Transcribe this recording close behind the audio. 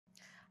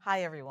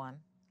Hi, everyone.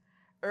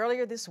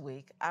 Earlier this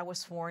week, I was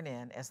sworn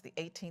in as the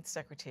 18th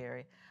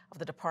Secretary of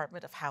the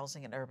Department of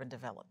Housing and Urban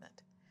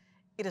Development.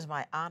 It is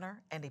my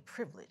honor and a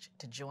privilege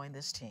to join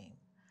this team.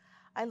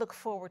 I look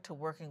forward to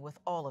working with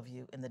all of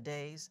you in the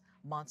days,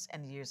 months,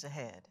 and years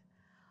ahead.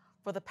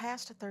 For the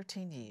past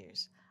 13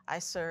 years, I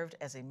served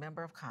as a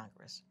member of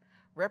Congress,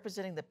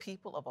 representing the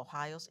people of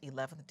Ohio's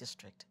 11th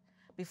District.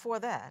 Before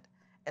that,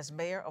 as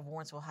mayor of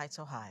Warrensville Heights,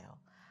 Ohio,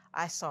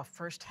 I saw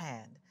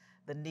firsthand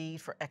the need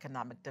for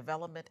economic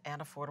development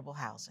and affordable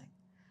housing.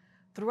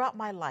 Throughout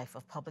my life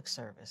of public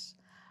service,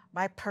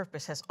 my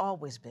purpose has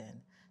always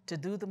been to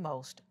do the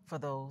most for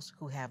those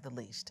who have the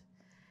least.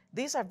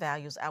 These are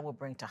values I will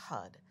bring to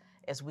HUD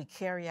as we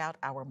carry out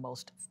our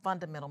most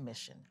fundamental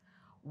mission,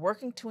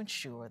 working to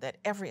ensure that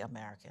every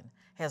American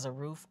has a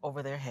roof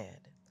over their head.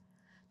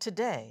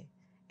 Today,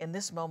 in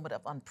this moment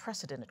of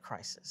unprecedented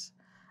crisis,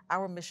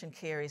 our mission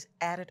carries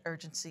added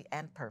urgency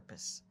and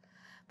purpose.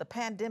 The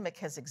pandemic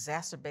has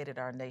exacerbated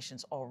our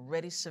nation's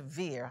already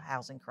severe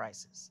housing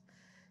crisis.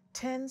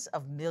 Tens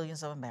of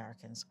millions of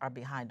Americans are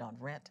behind on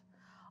rent,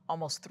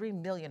 almost 3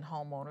 million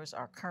homeowners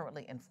are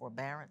currently in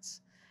forbearance,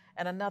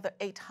 and another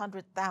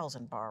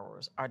 800,000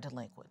 borrowers are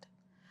delinquent.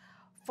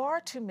 Far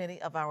too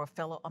many of our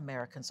fellow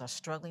Americans are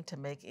struggling to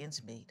make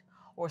ends meet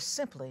or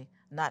simply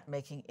not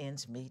making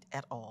ends meet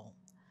at all.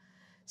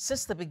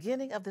 Since the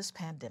beginning of this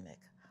pandemic,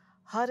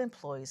 HUD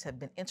employees have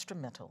been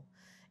instrumental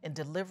in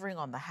delivering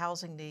on the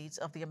housing needs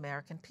of the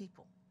American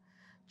people.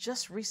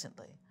 Just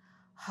recently,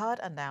 HUD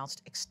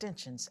announced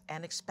extensions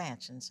and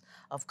expansions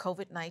of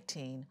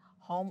COVID-19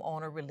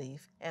 homeowner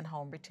relief and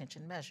home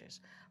retention measures,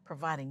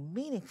 providing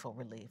meaningful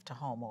relief to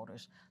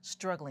homeowners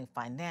struggling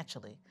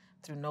financially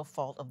through no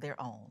fault of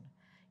their own.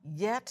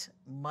 Yet,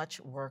 much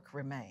work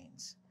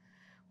remains.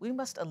 We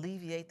must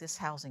alleviate this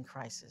housing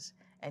crisis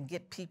and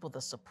get people the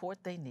support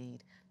they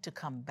need to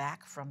come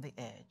back from the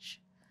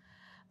edge.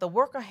 The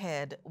work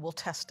ahead will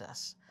test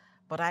us,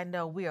 but I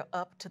know we are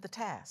up to the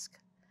task.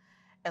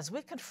 As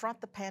we confront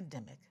the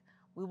pandemic,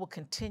 we will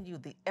continue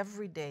the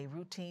everyday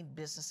routine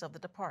business of the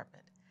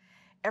department.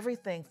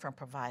 Everything from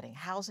providing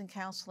housing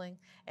counseling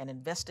and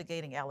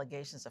investigating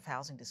allegations of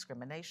housing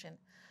discrimination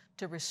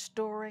to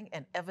restoring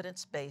an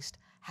evidence-based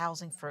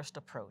housing-first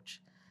approach,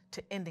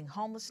 to ending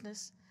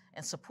homelessness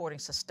and supporting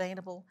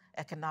sustainable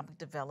economic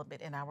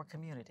development in our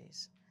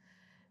communities.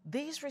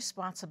 These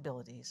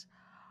responsibilities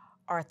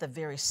are at the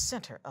very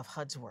center of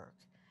HUD's work,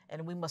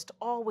 and we must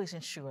always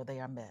ensure they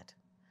are met.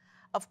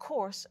 Of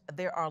course,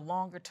 there are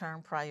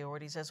longer-term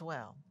priorities as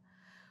well.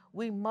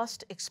 We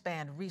must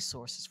expand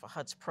resources for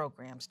HUD's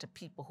programs to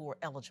people who are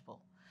eligible.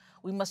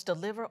 We must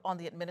deliver on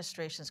the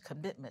administration's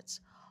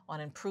commitments on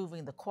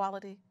improving the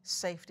quality,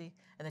 safety,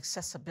 and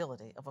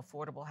accessibility of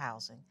affordable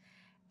housing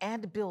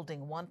and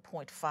building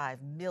 1.5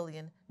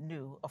 million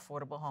new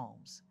affordable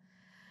homes.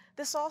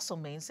 This also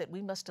means that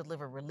we must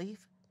deliver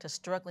relief to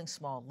struggling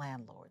small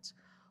landlords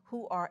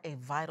who are a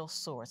vital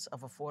source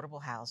of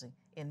affordable housing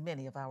in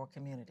many of our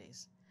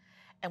communities.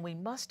 And we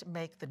must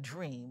make the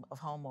dream of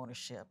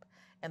homeownership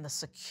and the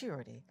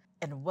security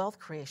and wealth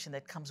creation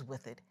that comes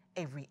with it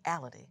a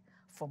reality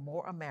for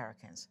more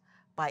Americans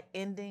by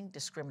ending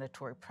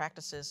discriminatory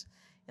practices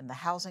in the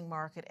housing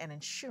market and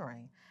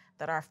ensuring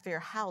that our fair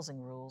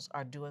housing rules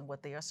are doing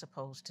what they are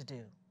supposed to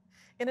do.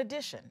 In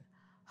addition,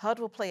 HUD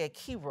will play a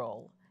key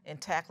role in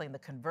tackling the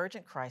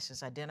convergent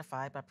crisis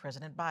identified by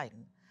President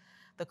Biden,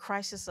 the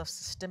crisis of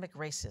systemic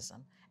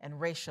racism and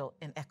racial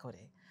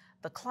inequity,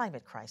 the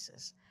climate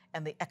crisis,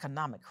 and the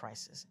economic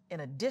crisis,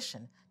 in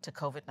addition to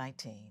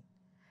COVID-19.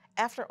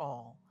 After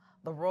all,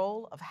 the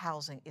role of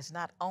housing is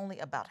not only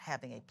about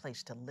having a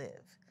place to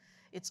live,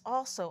 it's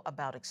also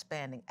about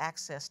expanding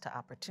access to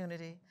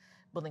opportunity,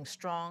 building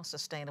strong,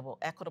 sustainable,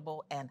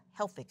 equitable, and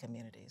healthy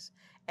communities,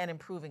 and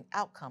improving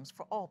outcomes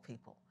for all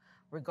people,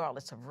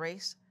 regardless of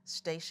race,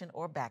 station,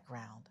 or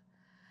background.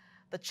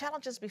 The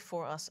challenges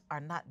before us are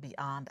not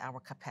beyond our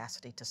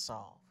capacity to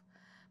solve,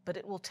 but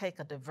it will take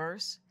a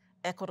diverse,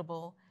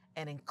 equitable,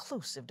 and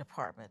inclusive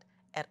department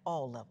at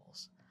all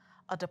levels,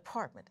 a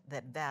department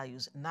that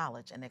values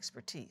knowledge and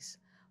expertise,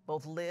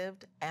 both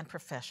lived and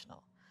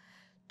professional,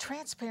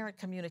 transparent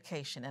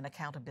communication and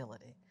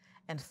accountability,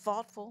 and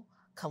thoughtful,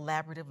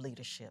 collaborative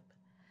leadership.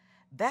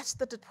 That's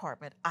the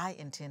department I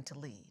intend to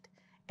lead,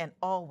 and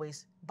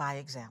always by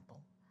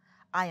example.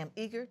 I am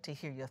eager to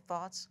hear your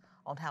thoughts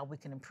on how we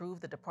can improve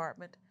the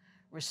department,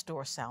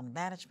 restore sound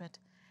management,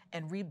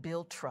 and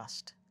rebuild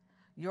trust.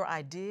 Your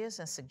ideas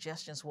and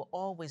suggestions will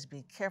always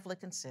be carefully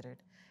considered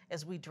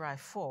as we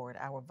drive forward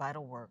our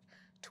vital work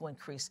to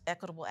increase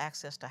equitable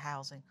access to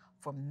housing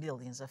for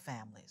millions of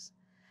families.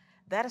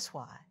 That is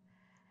why,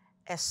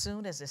 as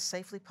soon as is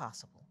safely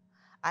possible,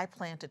 I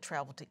plan to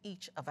travel to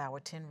each of our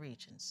 10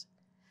 regions.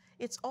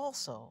 It's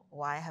also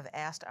why I have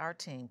asked our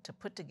team to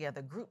put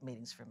together group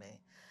meetings for me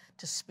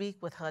to speak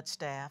with HUD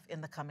staff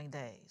in the coming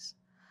days.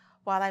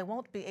 While I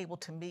won't be able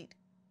to meet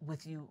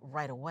with you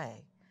right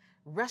away,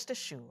 rest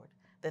assured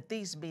that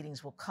these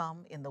meetings will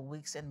come in the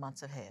weeks and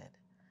months ahead.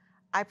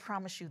 I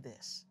promise you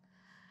this: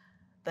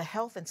 The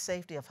health and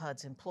safety of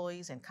HUD's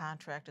employees and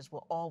contractors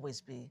will always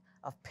be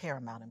of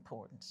paramount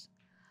importance.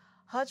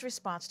 HUD's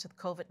response to the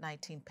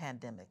COVID-19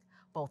 pandemic,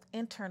 both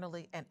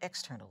internally and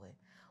externally,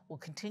 will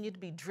continue to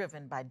be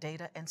driven by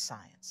data and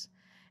science,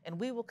 and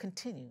we will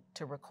continue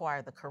to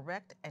require the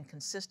correct and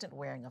consistent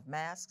wearing of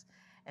masks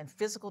and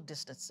physical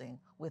distancing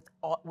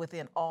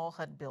within all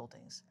HUD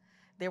buildings.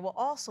 There will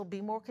also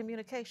be more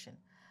communication,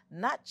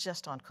 not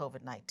just on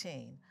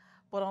COVID-19,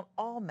 but on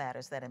all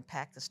matters that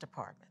impact this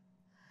department.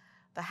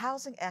 The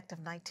Housing Act of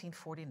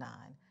 1949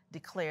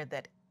 declared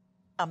that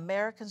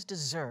Americans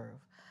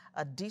deserve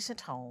a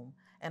decent home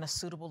and a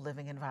suitable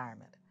living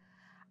environment.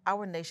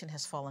 Our nation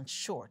has fallen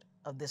short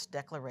of this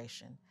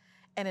declaration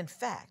and, in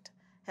fact,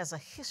 has a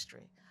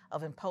history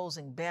of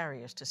imposing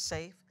barriers to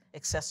safe,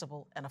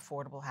 accessible, and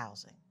affordable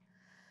housing.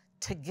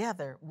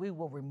 Together, we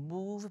will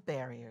remove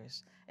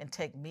barriers and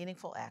take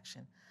meaningful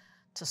action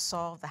to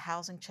solve the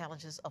housing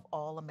challenges of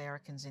all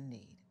Americans in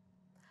need.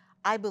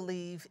 I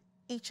believe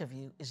each of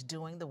you is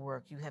doing the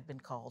work you have been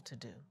called to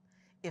do.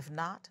 If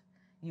not,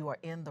 you are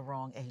in the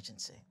wrong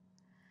agency.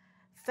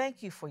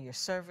 Thank you for your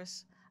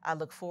service. I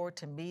look forward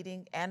to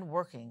meeting and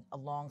working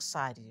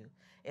alongside you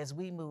as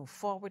we move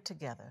forward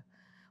together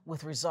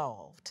with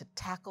resolve to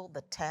tackle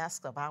the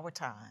tasks of our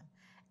time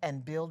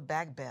and build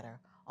back better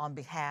on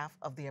behalf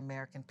of the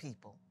American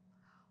people.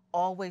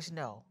 Always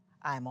know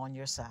I am on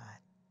your side.